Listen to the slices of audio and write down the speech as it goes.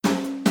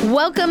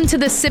Welcome to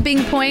The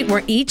Sipping Point,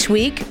 where each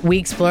week we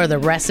explore the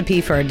recipe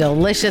for a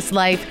delicious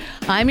life.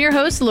 I'm your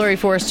host, Lori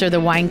Forster,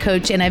 the wine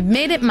coach, and I've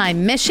made it my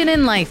mission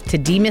in life to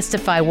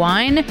demystify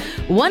wine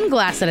one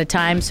glass at a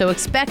time. So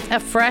expect a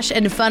fresh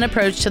and fun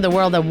approach to the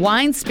world of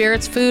wine,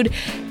 spirits, food,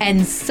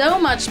 and so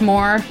much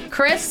more.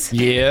 Chris?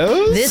 Yes?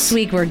 This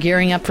week we're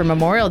gearing up for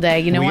Memorial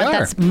Day. You know what?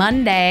 That's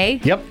Monday.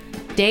 Yep.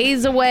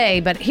 Days away.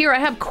 But here I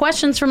have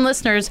questions from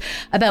listeners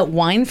about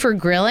wine for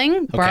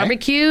grilling,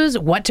 barbecues,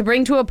 what to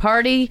bring to a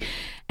party.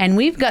 And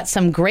we've got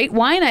some great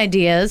wine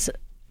ideas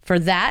for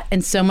that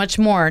and so much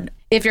more.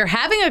 If you're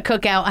having a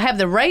cookout, I have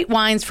the right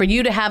wines for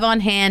you to have on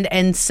hand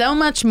and so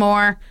much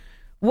more.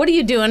 What are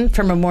you doing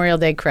for Memorial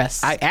Day,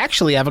 Chris? I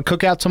actually have a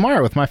cookout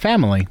tomorrow with my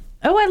family.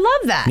 Oh, I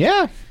love that.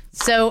 Yeah.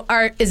 So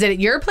is it at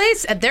your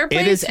place, at their place?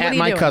 It is at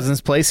my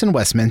cousin's place in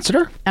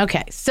Westminster.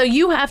 Okay. So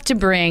you have to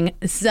bring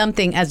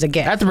something as a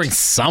gift. I have to bring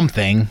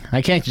something.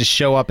 I can't just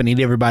show up and eat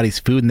everybody's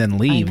food and then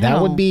leave.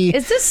 That would be...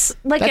 That's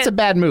a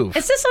bad move.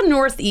 Is this a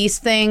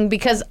Northeast thing?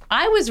 Because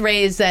I was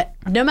raised that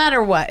no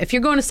matter what, if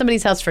you're going to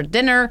somebody's house for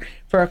dinner,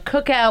 for a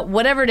cookout,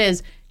 whatever it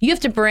is, you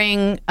have to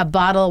bring a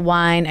bottle of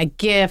wine, a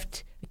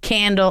gift,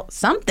 candle,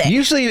 something.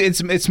 Usually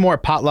it's more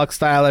potluck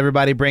style.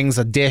 Everybody brings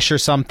a dish or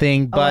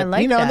something. But,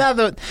 now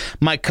that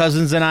my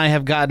cousins and I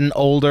have gotten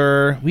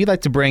older, we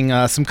like to bring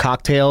some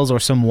cocktails or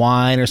some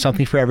wine or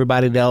something for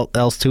everybody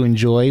else to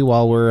enjoy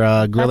while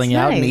we're grilling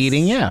out and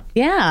eating. Yeah.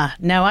 Yeah.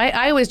 No,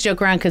 I always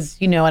joke around because,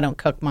 I don't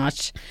cook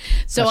much.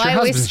 So I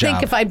always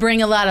think if I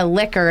bring a lot of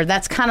liquor,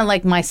 that's kind of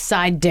like my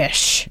side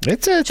dish.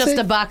 It's just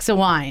a box of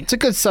wine. It's a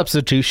good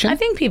substitution. I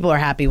think people are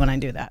happy when I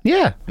do that.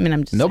 Yeah. I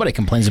mean, nobody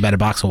complains about a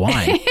box of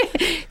wine.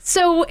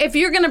 So if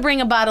you're going to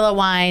bring a bottle of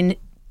wine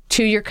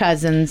to your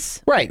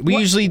cousins, right? We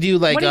usually do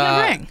like what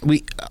are you going to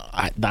bring?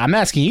 I'm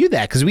asking you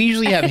that because we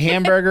usually have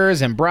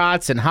hamburgers and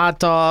brats and hot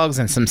dogs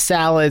and some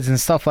salads and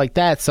stuff like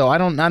that. So I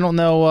don't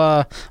know.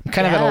 I'm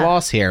kind of at a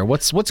loss here.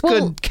 What's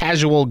good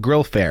casual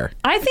grill fare?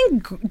 I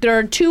think there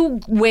are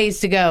two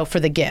ways to go for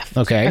the gift.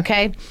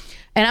 Okay.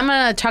 And I'm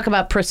going to talk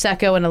about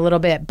Prosecco in a little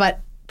bit, but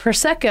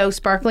Prosecco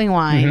sparkling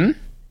wine. Mm-hmm.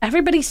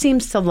 Everybody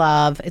seems to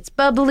love. It's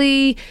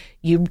bubbly.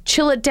 You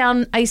chill it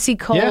down icy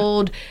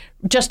cold.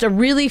 Yeah. Just a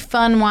really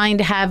fun wine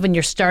to have when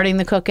you're starting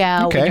the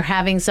cookout. When you're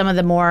having some of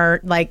the more,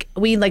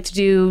 we like to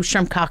do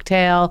shrimp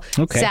cocktail,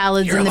 salads in the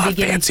beginning. You're a lot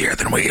fancier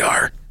than we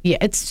are.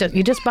 Yeah,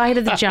 you just buy it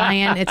at the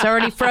Giant. It's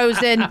already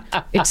frozen.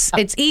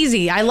 It's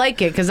easy. I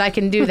like it because I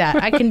can do that.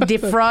 I can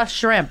defrost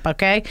shrimp,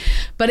 okay?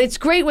 But it's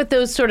great with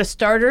those sort of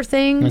starter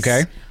things.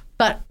 Okay.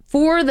 But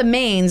for the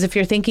mains, if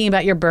you're thinking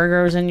about your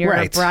burgers and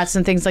your brats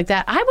and things like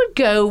that, I would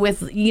go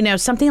with,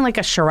 something like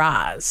a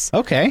Shiraz.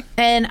 Okay.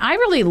 And I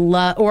really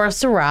love, or a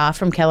Syrah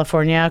from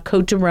California,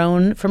 Côte du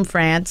Rhône from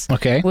France.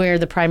 Okay. Where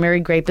the primary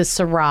grape is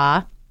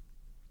Syrah,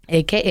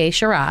 a.k.a.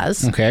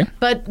 Shiraz. Okay.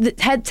 But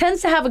it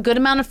tends to have a good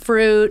amount of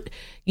fruit,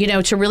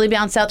 to really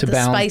balance out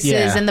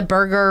spices and the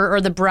burger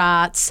or the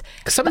brats.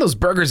 Some of those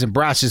burgers and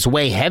brats just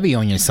weigh heavy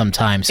on you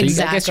sometimes. So I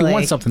guess you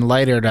want something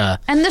lighter to...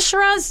 And the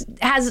Shiraz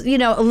has,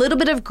 a little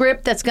bit of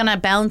grip that's going to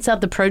balance out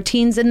the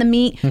proteins in the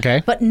meat.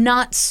 Okay. But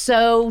not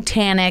so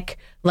tannic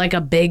like a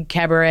big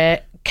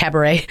Cabernet,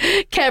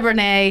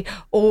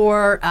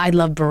 or I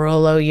love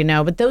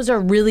Barolo, but those are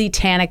really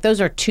tannic. Those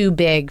are too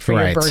big for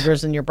your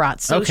burgers and your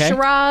brats. So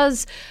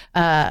Shiraz,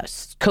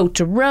 Côte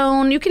du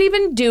Rhône, you could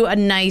even do a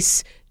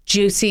nice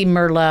juicy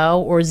Merlot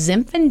or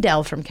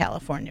Zinfandel from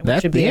California,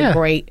 which would be a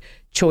great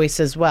choice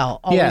as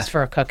well, always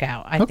for a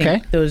cookout. I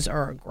think those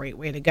are a great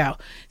way to go.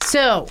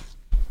 So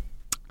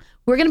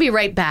we're going to be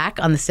right back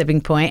on The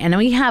Sipping Point, and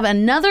we have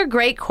another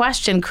great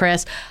question,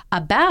 Chris,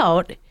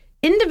 about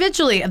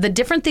individually of the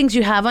different things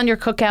you have on your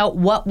cookout,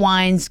 what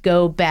wines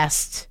go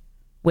best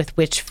with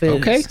which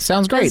foods. Okay,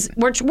 sounds great.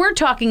 We're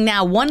talking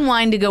now one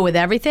wine to go with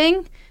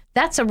everything.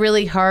 That's a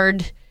really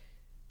hard...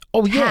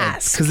 Oh, yeah,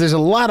 because there's a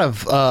lot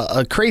of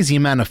a crazy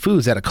amount of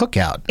foods at a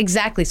cookout.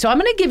 Exactly. So I'm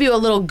going to give you a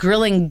little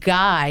grilling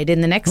guide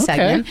in the next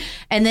segment,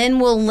 and then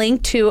we'll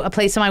link to a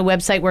place on my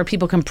website where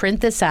people can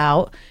print this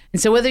out.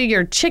 And so whether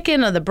your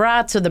chicken or the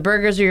brats or the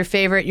burgers are your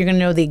favorite, you're going to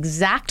know the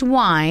exact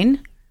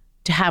wine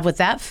to have with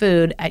that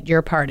food at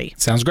your party.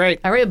 Sounds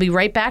great. All right, we'll be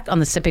right back on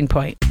The Sipping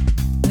Point.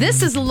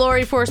 This is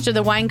Lori Forster,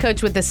 the wine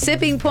coach with The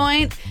Sipping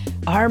Point,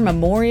 our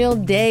Memorial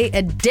Day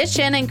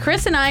edition. And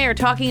Chris and I are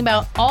talking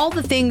about all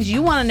the things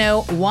you want to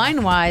know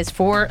wine-wise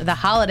for the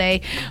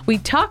holiday. We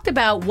talked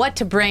about what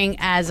to bring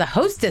as a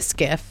hostess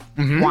gift,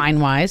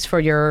 wine-wise,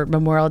 for your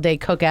Memorial Day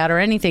cookout or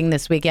anything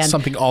this weekend.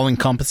 Something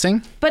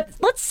all-encompassing. But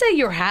let's say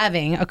you're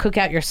having a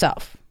cookout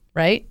yourself,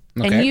 right?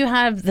 Okay. And you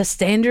have the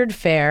standard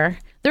fare.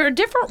 There are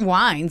different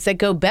wines that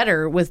go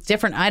better with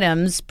different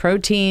items,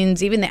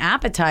 proteins, even the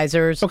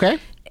appetizers. Okay.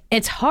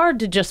 It's hard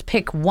to just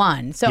pick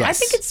one. So I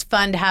think it's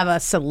fun to have a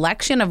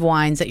selection of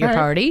wines at your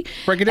party.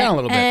 Break it down a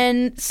little bit.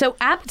 And so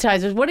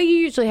appetizers, what do you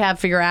usually have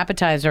for your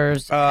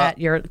appetizers at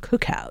your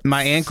cookout?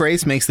 My Aunt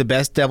Grace makes the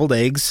best deviled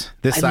eggs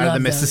this side of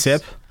the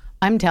Mississippi.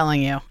 I'm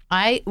telling you,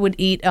 I would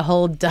eat a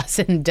whole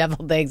dozen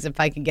deviled eggs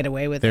if I could get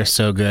away with it. They're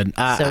so good.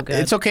 So good.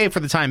 It's okay for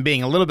the time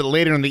being. A little bit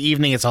later in the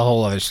evening, it's a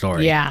whole other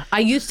story. Yeah.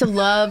 I used to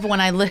love,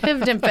 when I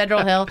lived in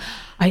Federal Hill,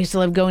 I used to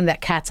love going to that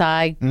Cat's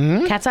Eye pub,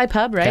 right? Cat's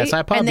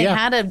Eye Pub, and they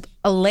had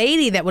a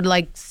lady that would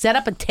like set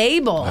up a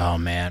table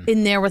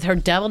in there with her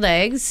develed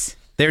eggs.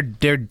 They're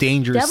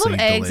dangerously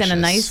deviled eggs delicious. And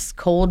a nice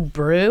cold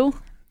brew.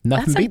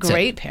 Nothing That's beats a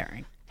great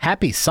pairing.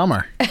 Happy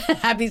summer.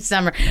 Happy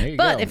summer.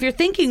 But if you're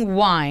thinking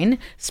wine,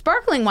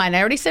 sparkling wine, I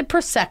already said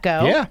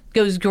Prosecco. Yeah.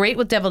 Goes great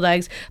with deviled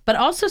eggs, but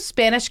also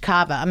Spanish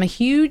Cava. I'm a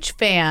huge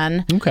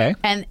fan. Okay.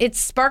 And it's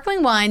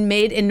sparkling wine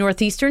made in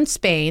northeastern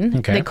Spain.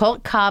 Okay. They call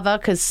it Cava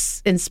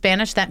because in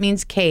Spanish that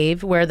means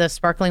cave, where the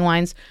sparkling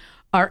wines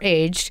are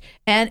aged.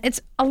 And it's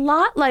a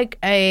lot like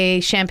a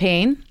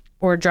champagne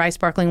or dry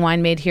sparkling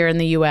wine made here in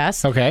the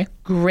U.S. Okay.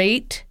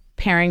 Great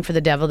pairing for the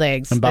deviled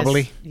eggs. And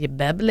bubbly?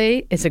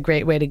 Bubbly is a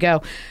great way to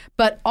go.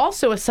 But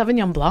also a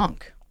Sauvignon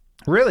Blanc.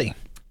 Really?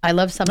 I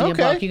love Sauvignon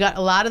Blanc. You got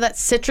a lot of that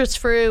citrus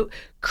fruit,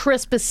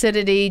 crisp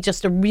acidity,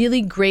 just a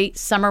really great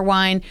summer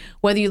wine.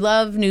 Whether you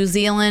love New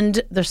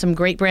Zealand, there's some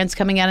great brands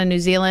coming out of New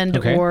Zealand,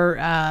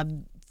 or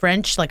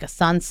French, like a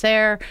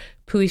Sancerre,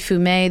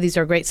 Pouilly-Fumé. These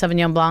are great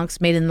Sauvignon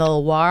Blancs made in the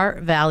Loire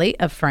Valley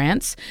of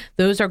France.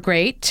 Those are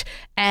great.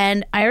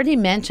 And I already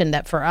mentioned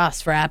that for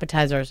us, for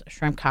appetizers,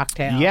 shrimp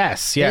cocktail.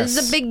 Yes. This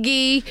is a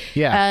biggie.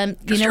 Yeah.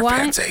 You know why?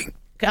 Fancy.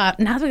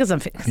 Not because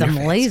I'm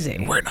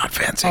lazy. We're not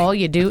fancy. All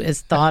you do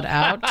is thaw it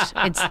out.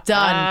 It's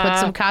done. Put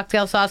some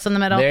cocktail sauce in the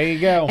middle. There you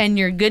go. And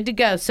you're good to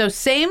go. So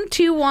same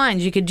two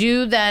wines. You could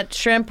do that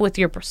shrimp with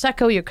your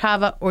Prosecco, your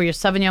Cava, or your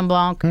Sauvignon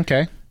Blanc.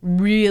 Okay.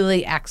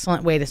 Really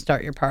excellent way to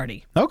start your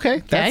party. Okay,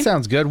 that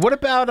sounds good. What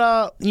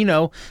about,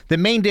 the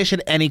main dish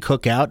at any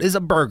cookout is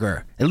a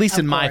burger, at least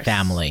in my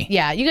family.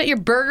 Yeah, you got your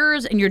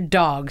burgers and your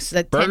dogs.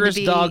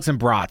 Burgers, dogs, and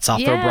brats. I'll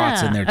throw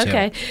brats in there, too.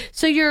 Okay,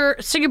 so your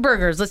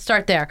burgers, let's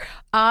start there.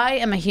 I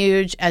am a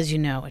huge, as you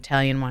know,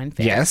 Italian wine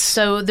fan. Yes.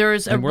 So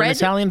there's a we're red... an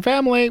Italian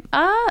family.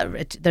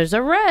 There's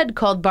a red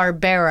called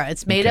Barbera.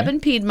 It's made up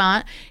in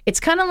Piedmont. It's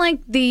kind of like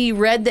the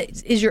red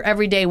that is your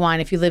everyday wine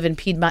if you live in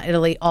Piedmont,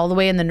 Italy, all the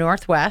way in the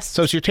Northwest.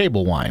 So it's your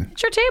table wine.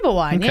 It's your table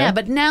wine, yeah.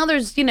 But now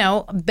there's,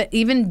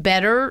 even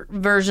better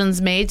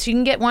versions made. So you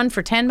can get one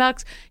for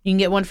 $10. You can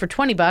get one for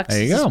 $20.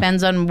 There you go.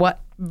 Depends on what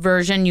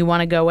version you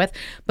want to go with.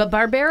 But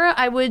Barbera,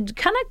 I would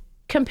kind of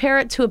compare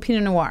it to a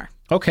Pinot Noir.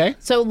 Okay.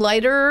 So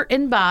lighter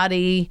in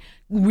body,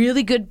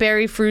 really good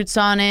berry fruits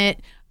on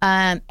it,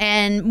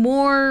 and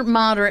more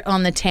moderate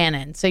on the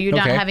tannin. So you're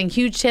not having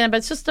huge tannin, but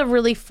it's just a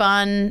really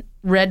fun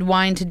red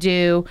wine to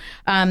do.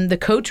 The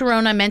Côte du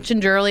Rhône I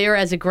mentioned earlier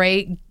as a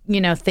great,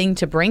 thing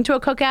to bring to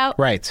a cookout.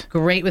 Right.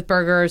 Great with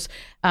burgers.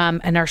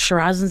 And our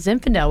Shiraz and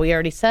Zinfandel, we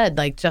already said,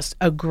 like just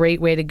a great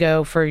way to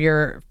go for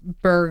your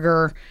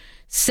burger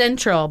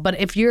central. But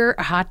if you're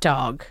a hot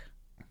dog...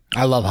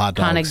 I love hot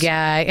dogs. Kind of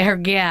guy or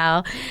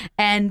gal.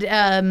 And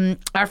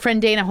our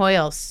friend Dana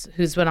Hoyles,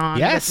 who's been on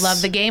with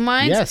Love the Game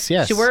Wines.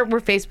 Yes. We're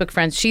Facebook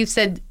friends. She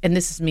said, and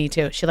this is me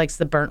too, she likes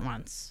the burnt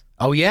ones.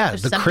 Oh, yeah.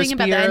 There's the something crispier,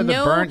 about that. I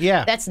know the burnt,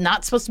 that's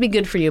not supposed to be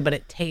good for you, but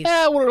it tastes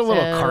we're a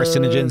little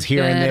carcinogens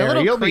here and there. A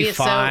little You'll be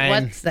creosote. fine.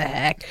 What's the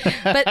heck?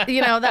 But, the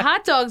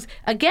hot dogs,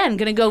 again,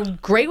 going to go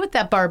great with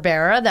that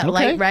Barbera, that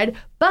light red.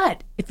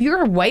 But if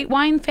you're a white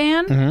wine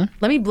fan,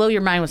 let me blow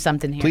your mind with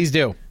something here. Please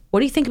do. What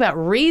do you think about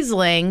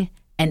Riesling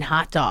and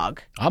hot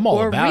dog? I'm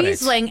all about it. Or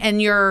Riesling and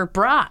your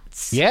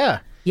brats. Yeah.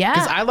 Yeah.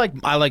 Because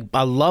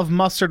I love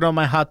mustard on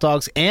my hot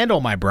dogs and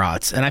on my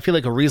brats, and I feel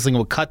like a Riesling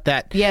will cut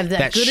that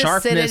good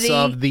sharpness acidity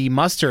of the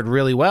mustard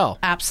really well.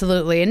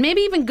 Absolutely. And maybe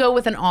even go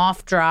with an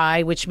off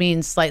dry, which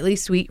means slightly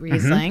sweet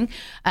Riesling.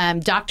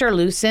 Dr.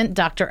 Lucent,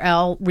 Dr.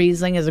 L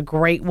Riesling is a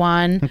great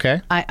one.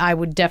 Okay. I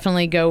would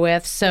definitely go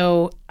with.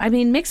 So,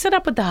 mix it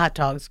up with the hot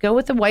dogs. Go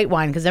with the white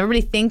wine because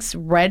everybody thinks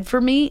red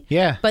for meat.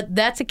 Yeah. But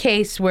that's a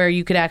case where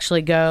you could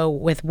actually go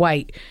with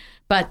white.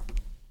 But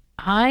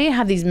I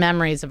have these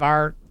memories of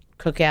our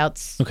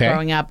cookouts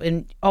growing up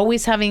and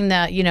always having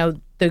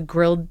the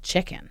grilled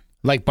chicken.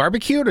 Like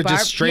barbecued or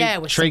just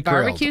straight with straight some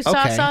barbecue grilled?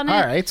 sauce on it.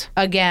 All right.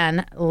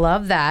 Again,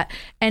 love that.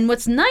 And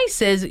what's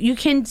nice is you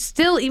can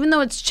still, even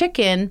though it's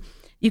chicken,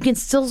 you can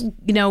still,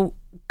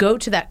 go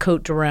to that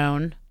Côte du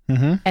Rhône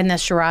and the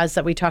Shiraz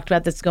that we talked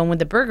about that's going with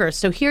the burgers.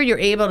 So here you're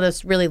able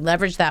to really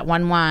leverage that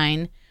one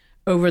wine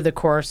over the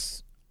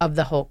course of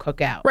the whole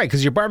cookout. Right,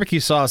 because your barbecue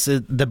sauce,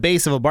 the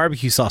base of a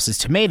barbecue sauce is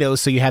tomatoes,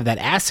 so you have that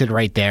acid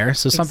right there.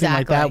 So something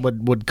like that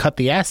would cut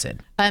the acid.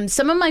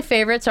 Some of my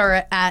favorites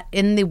are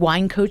in the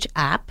Wine Coach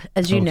app,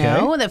 as you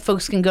know, that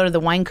folks can go to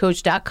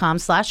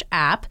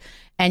thewinecoach.com/app,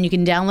 and you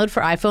can download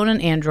for iPhone and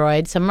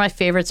Android. Some of my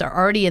favorites are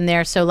already in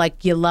there. So like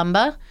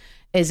Yalumba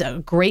is a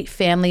great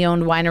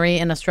family-owned winery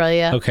in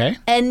Australia. Okay.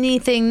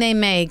 Anything they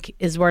make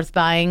is worth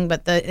buying,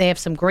 but they have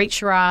some great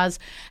Shiraz.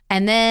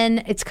 And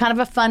then it's kind of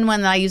a fun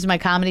one that I use in my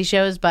comedy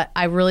shows, but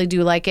I really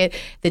do like it.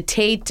 The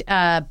Tate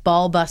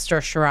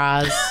Ballbuster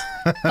Shiraz.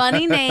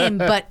 Funny name,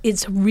 but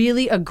it's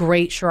really a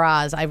great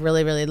Shiraz. I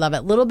really, really love it.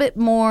 A little bit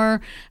more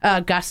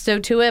gusto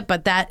to it,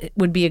 but that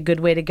would be a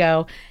good way to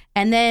go.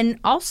 And then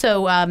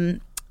also...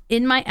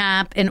 in my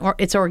app, and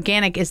it's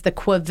organic, is the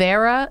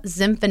Quivira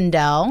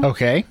Zinfandel.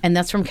 Okay. And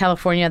that's from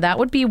California. That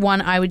would be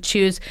one I would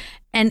choose.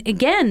 And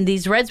again,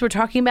 these reds we're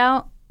talking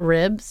about,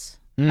 ribs.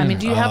 I mean,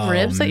 do you have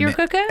ribs that you're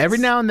cooking? Every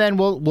now and then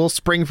we'll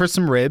spring for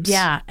some ribs.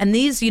 Yeah, and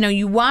these,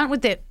 you want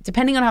with it,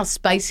 depending on how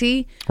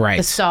spicy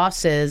the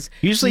sauce is.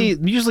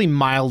 Usually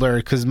milder,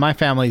 because my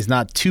family's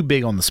not too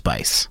big on the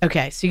spice.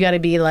 Okay, so you got to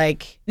be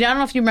like, I don't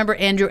know if you remember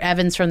Andrew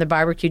Evans from the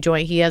barbecue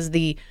joint. He has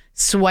the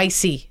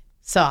Swicy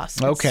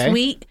sauce. Okay. It's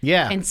sweet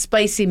and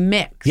spicy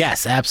mix.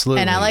 Yes,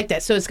 absolutely. And I like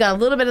that. So it's got a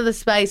little bit of the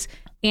spice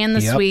and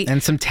the sweet.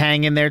 And some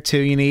tang in there too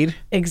you need.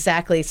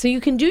 Exactly. So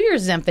you can do your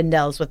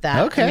Zinfandels with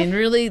that. Okay. I mean,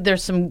 really,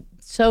 there's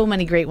so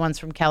many great ones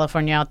from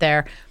California out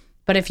there.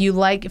 But if you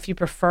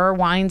prefer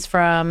wines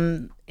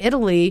from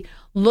Italy,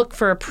 look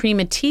for a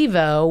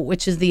Primitivo,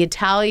 which is the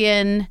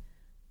Italian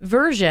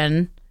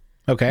version.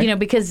 Okay.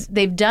 Because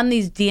they've done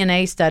these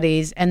DNA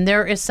studies, and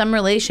there is some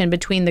relation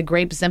between the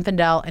grape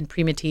Zinfandel and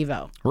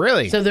Primitivo.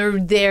 Really? So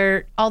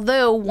they're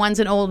although one's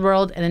an old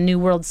world and a new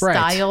world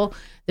style,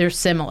 they're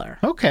similar.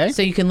 Okay.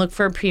 So you can look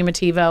for a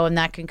Primitivo, and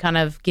that can kind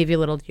of give you a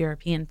little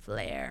European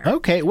flair.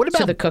 Okay. What about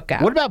to the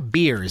cookout? What about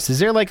beers? Is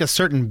there like a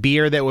certain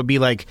beer that would be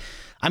like?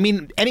 I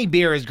mean, any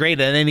beer is great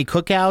at any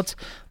cookout,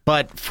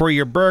 but for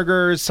your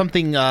burgers,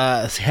 something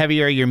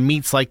heavier, your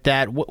meats like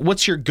that.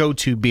 What's your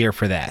go-to beer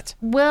for that?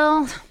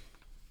 Well,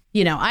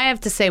 I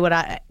have to say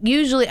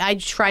I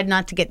tried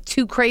not to get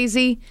too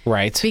crazy.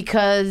 Right.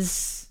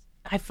 Because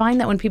I find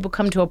that when people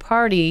come to a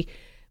party,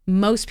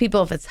 most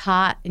people, if it's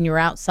hot and you're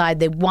outside,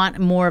 they want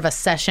more of a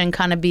session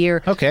kind of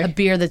beer. Okay. A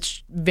beer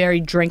that's very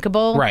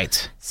drinkable.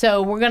 Right.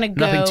 So we're going to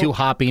go. Nothing too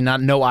hoppy, no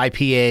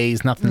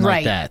IPAs, nothing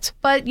like that.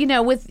 But,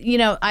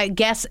 I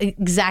guess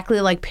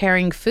exactly like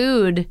pairing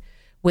food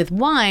with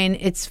wine,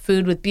 it's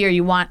food with beer.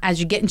 You want,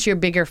 as you get into your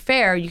bigger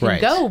fare, you can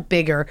go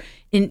bigger.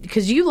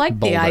 Because you like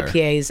Bolder. the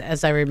IPAs,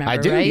 as I remember, I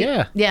do, right?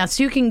 yeah. Yeah,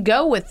 so you can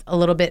go with a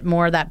little bit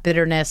more of that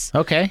bitterness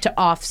to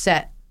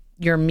offset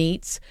your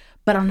meats.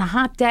 But on a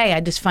hot day, I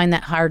just find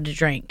that hard to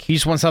drink. You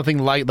just want something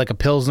light, like a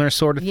Pilsner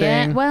sort of thing?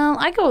 Yeah, well,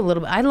 I go a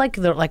little bit. I like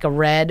like a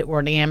red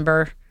or an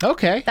amber.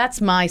 Okay. That's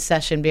my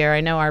session beer.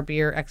 I know our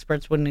beer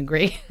experts wouldn't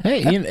agree.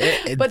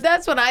 Hey, but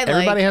that's what I like.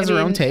 Everybody has their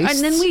own taste.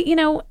 And then we,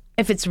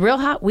 if it's real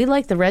hot, we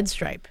like the Red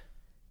Stripe.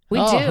 We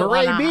do.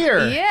 Hooray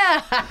beer.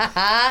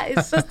 Yeah.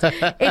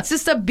 It's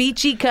just a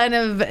beachy kind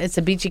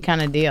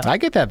of deal. I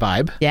get that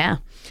vibe. Yeah.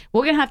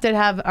 We're going to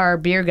have our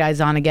beer guys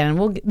on again, and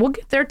we'll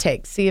get their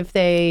takes, see if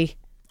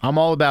I'm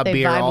all about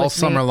beer all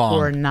summer long.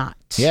 Or not.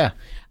 Yeah.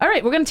 All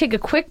right, we're going to take a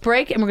quick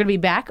break, and we're going to be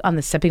back on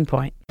The Sipping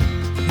Point.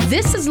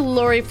 This is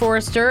Lori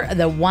Forrester,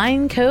 the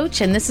wine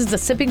coach, and this is The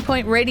Sipping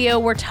Point Radio.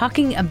 We're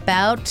talking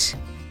about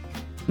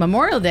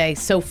Memorial Day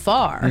so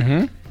far.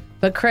 Mm-hmm.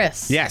 But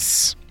Chris.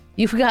 Yes.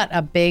 You've got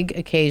a big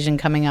occasion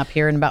coming up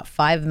here in about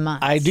 5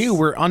 months. I do.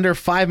 We're under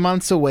 5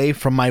 months away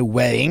from my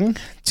wedding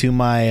to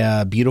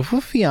my beautiful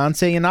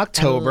fiance in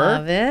October. I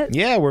love it.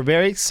 Yeah, we're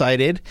very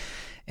excited.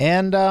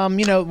 And,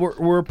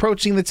 we're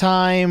approaching the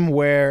time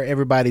where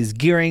everybody's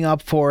gearing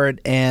up for it,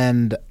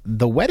 and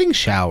the wedding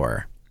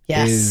shower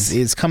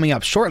is coming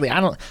up shortly. I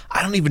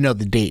don't even know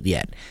the date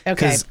yet. Okay.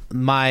 Because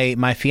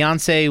my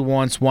fiance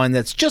wants one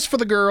that's just for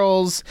the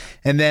girls,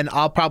 and then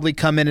I'll probably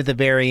come in at the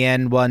very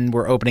end when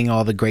we're opening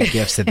all the great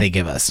gifts that they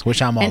give us,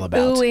 which I'm all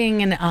about.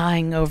 Oohing and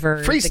eyeing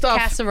over free stuff,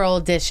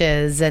 casserole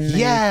dishes, and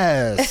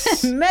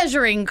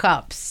measuring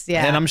cups.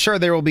 Yeah, and I'm sure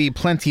there will be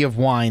plenty of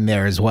wine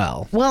there as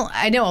well. Well,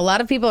 I know a lot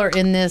of people are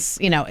in this.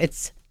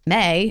 It's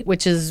May,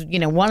 which is,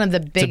 one of the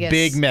biggest.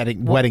 It's a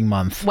big wedding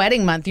month.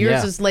 Wedding month.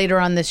 Yours is later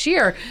on this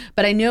year,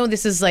 but I know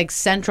this is like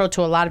central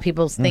to a lot of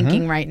people's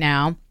thinking right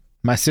now.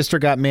 My sister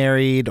got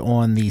married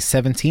on the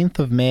 17th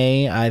of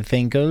May, I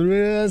think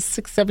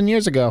 6-7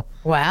 years ago.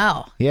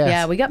 Wow. Yes.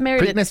 Yeah, we got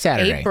married on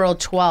Saturday. April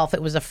 12th.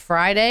 It was a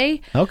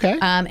Friday. Okay.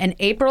 And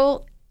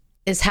April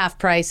is half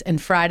price, and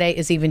Friday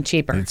is even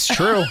cheaper. It's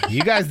true.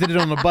 You guys did it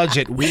on a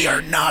budget. We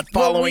are not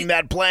following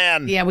that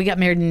plan. Yeah, we got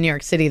married in New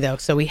York City, though,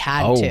 so we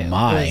had to. Oh,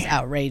 my. It was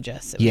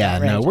outrageous.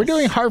 No, we're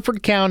doing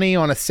Hartford County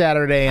on a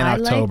Saturday in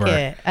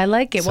October. I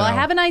like it. Well, I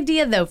have an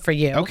idea, though, for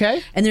you.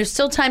 Okay. And there's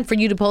still time for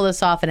you to pull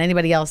this off, and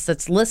anybody else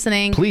that's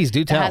listening. Please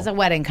do tell. That has a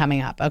wedding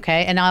coming up,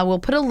 okay? And I will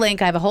put a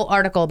link. I have a whole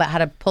article about how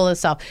to pull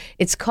this off.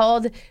 It's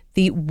called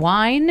The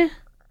Wine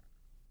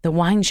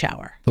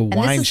Shower. The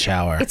Wine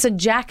Shower. It's a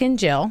Jack and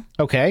Jill.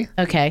 Okay.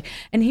 Okay.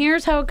 And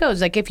here's how it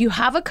goes. Like, if you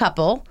have a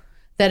couple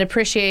that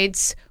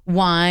appreciates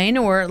wine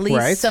or at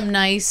least some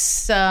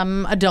nice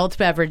adult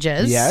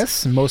beverages.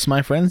 Yes, most of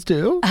my friends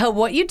do.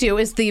 What you do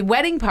is the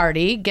wedding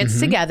party gets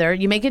together.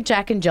 You make it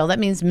Jack and Jill. That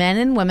means men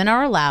and women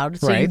are allowed.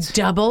 So you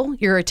double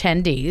your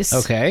attendees.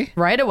 Okay.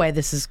 Right away,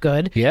 this is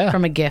good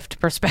from a gift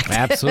perspective.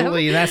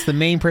 Absolutely. That's the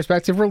main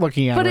perspective we're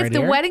looking at. But if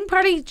the wedding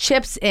party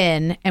chips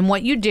in, and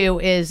what you do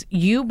is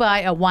you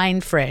buy a wine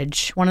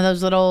fridge, one of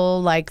those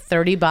little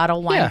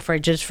 30-bottle wine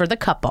fridges for the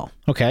couple.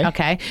 Okay.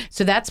 Okay.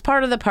 So that's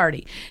part of the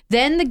party.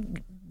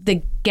 Then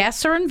the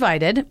guests are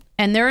invited,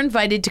 and they're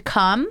invited to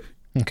come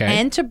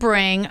and to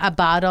bring a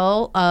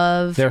bottle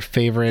of their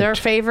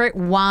favorite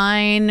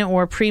wine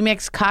or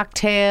premixed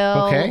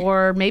cocktail,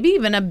 or maybe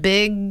even a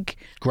big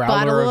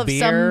bottle of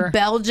some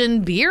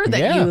Belgian beer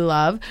that you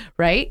love,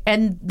 right?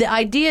 And the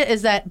idea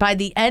is that by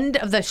the end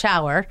of the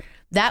shower,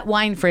 that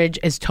wine fridge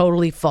is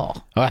totally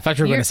full. Oh, I thought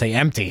you were going to say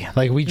empty.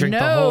 Like we drink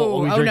the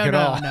whole, we drink it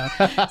all. No.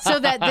 So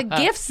that the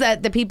gifts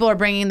that the people are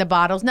bringing the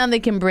bottles, now they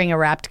can bring a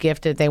wrapped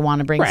gift if they want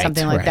to bring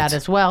something like that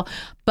as well.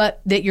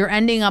 But that you're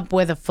ending up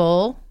with a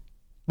full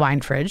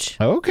wine fridge.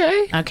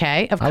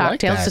 Okay, of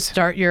cocktails to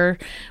start your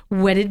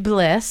wedded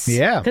bliss.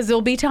 Yeah. Because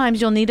there'll be times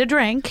you'll need a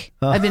drink.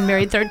 I've been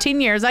married 13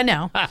 years, I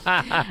know.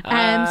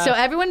 And so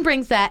everyone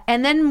brings that.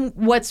 And then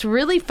what's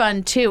really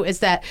fun too is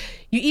that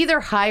you either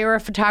hire a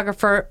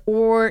photographer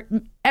or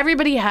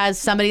everybody has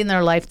somebody in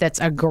their life that's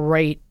a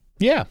great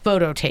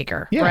photo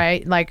taker,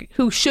 right? Like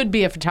who should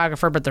be a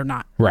photographer, but they're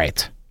not.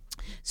 Right.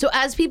 So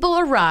as people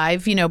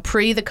arrive,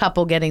 pre the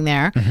couple getting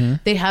there,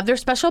 they have their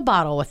special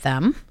bottle with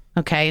them.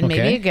 And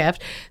maybe a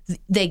gift.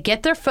 They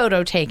get their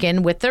photo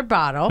taken with their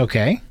bottle.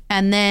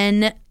 And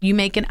then you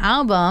make an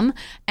album,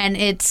 and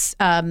it's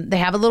they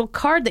have a little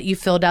card that you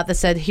filled out that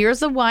said, "Here's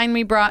the wine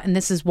we brought, and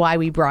this is why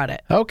we brought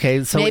it."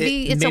 Okay, so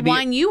maybe it's a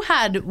wine you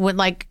had,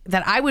 like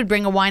that. I would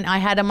bring a wine I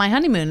had on my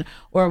honeymoon,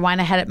 or a wine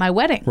I had at my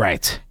wedding.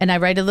 Right. And I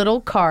write a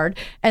little card,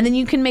 and then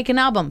you can make an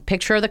album.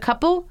 Picture of the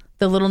couple.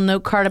 The little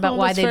note card about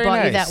why they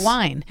bought you that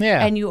wine.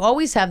 Yeah. And you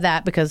always have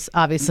that because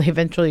obviously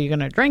eventually you're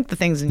going to drink the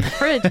things in your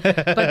fridge.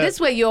 But this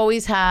way you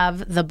always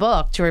have the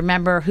book to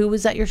remember who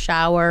was at your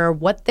shower,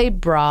 what they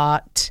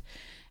brought.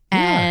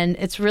 And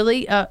it's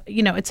really,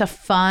 it's a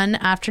fun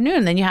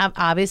afternoon. Then you have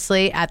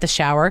obviously at the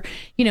shower,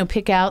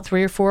 pick out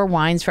 3 or 4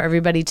 wines for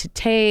everybody to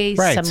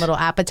taste, some little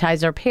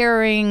appetizer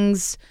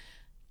pairings.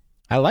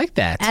 I like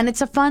that. And it's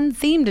a fun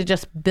theme to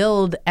just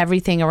build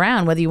everything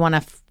around, whether you want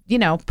to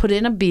put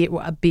in a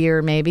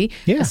beer maybe,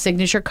 a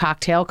signature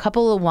cocktail, a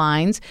couple of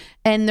wines,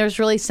 and there's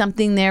really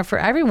something there for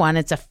everyone.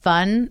 It's a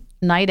fun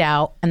night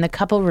out, and the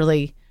couple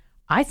really,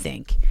 I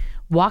think,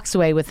 walks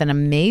away with an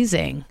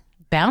amazing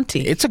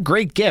bounty. It's a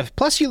great gift.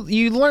 Plus,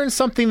 you learn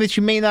something that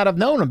you may not have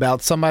known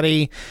about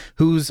somebody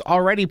who's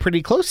already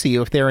pretty close to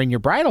you if they're in your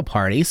bridal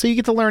party, so you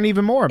get to learn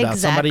even more about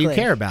somebody you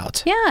care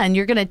about. Yeah, and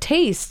you're going to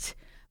taste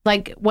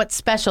like what's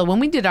special. When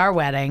we did our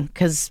wedding,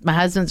 because my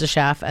husband's a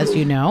chef, as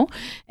you know,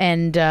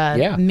 and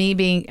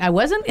I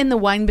wasn't in the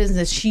wine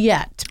business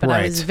yet, but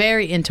I was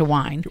very into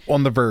wine.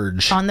 On the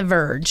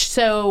verge.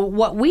 So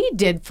what we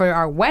did for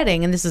our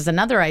wedding, and this is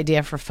another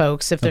idea for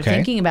folks, if they're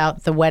thinking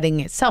about the wedding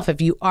itself,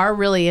 if you are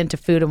really into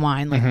food and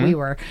wine like we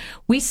were,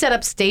 we set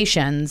up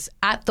stations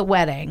at the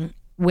wedding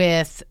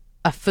with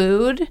a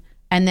food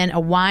and then a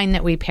wine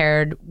that we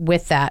paired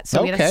with that.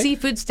 So we had a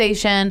seafood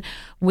station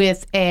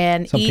with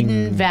an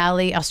Eden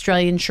Valley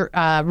Australian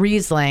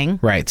Riesling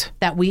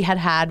that we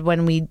had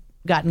when we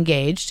got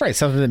engaged. Right,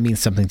 something that means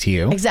something to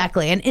you.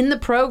 Exactly. And in the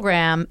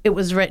program, it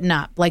was written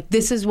up. Like,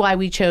 this is why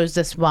we chose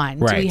this wine.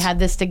 Right. So we had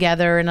this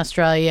together in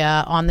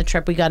Australia. On the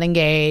trip, we got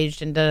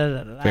engaged and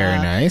da-da-da-da. Very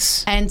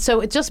nice. And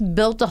so it just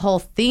built a whole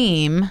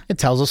theme. It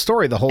tells a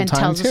story the whole time, too.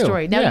 And tells a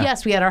story. Now,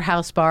 yes, we had our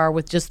house bar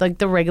with just like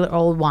the regular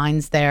old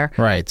wines there.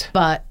 Right.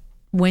 But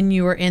when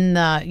you were in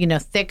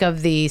the, thick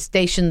of the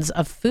stations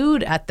of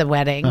food at the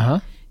wedding,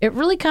 it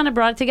really kind of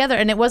brought it together.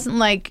 And it wasn't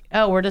like,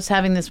 oh, we're just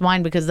having this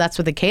wine because that's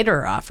what the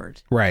caterer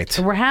offered. Right.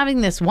 So we're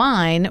having this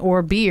wine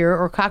or beer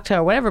or cocktail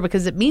or whatever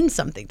because it means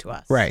something to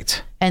us.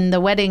 Right. And the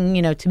wedding,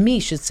 to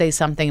me, should say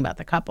something about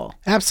the couple.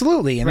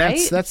 Absolutely. And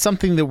that's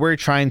something that we're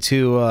trying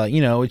to,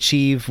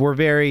 achieve. We're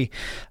very,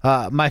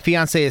 my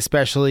fiance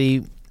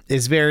especially,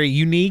 is very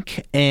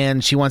unique,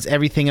 and she wants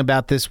everything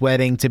about this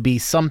wedding to be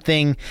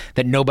something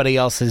that nobody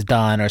else has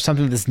done or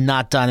something that's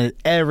not done at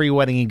every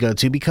wedding you go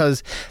to,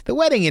 because the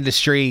wedding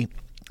industry,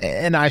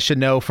 and I should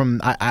know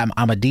from, I'm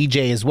a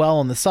DJ as well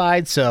on the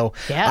side, so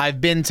I've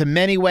been to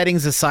many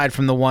weddings aside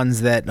from the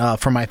ones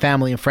that, for my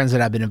family and friends that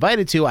I've been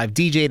invited to. I've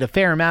DJ'd a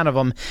fair amount of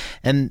them,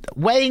 and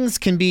weddings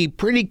can be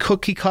pretty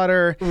cookie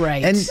cutter.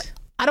 Right. And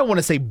I don't want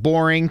to say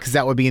boring, because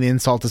that would be an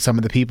insult to some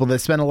of the people that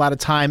spend a lot of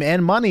time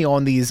and money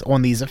on these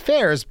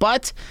affairs,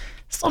 but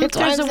sometimes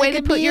if there's a way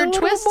to put your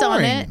twist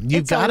on it,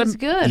 it's always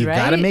good, You've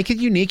got to make it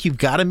unique. You've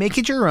got to make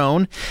it your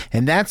own,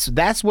 and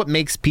that's what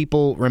makes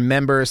people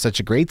remember such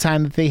a great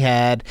time that they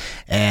had,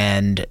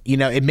 and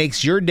it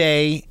makes your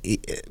day.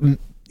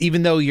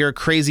 Even though you're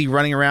crazy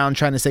running around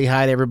trying to say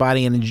hi to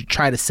everybody and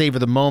try to savor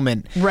the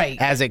moment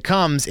as it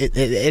comes,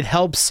 it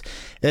helps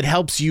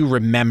you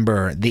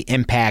remember the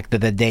impact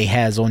that the day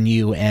has on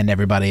you and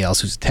everybody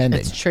else who's attending.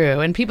 It's true.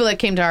 And people that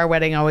came to our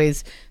wedding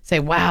always say,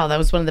 wow, that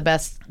was one of the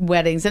best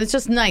weddings. And it's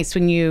just nice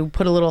when you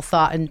put a little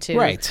thought into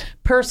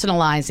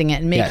personalizing it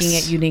and making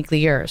it uniquely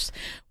yours.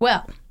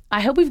 Well,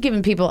 I hope we've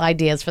given people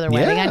ideas for their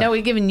wedding. I know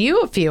we've given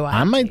you a few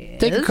ideas. I might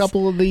take a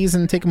couple of these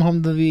and take them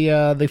home to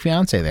the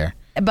fiance there.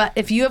 But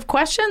if you have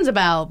questions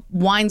about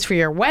wines for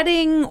your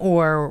wedding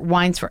or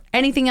wines for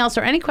anything else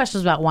or any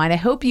questions about wine, I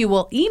hope you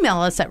will email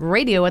us at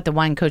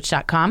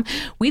radio@thewinecoach.com.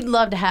 We'd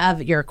love to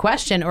have your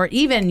question or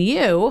even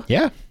you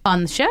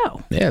on the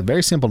show. Yeah,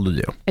 very simple to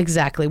do.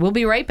 Exactly. We'll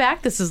be right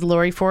back. This is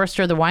Lori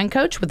Forrester, the Wine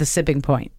Coach, with A Sipping Point.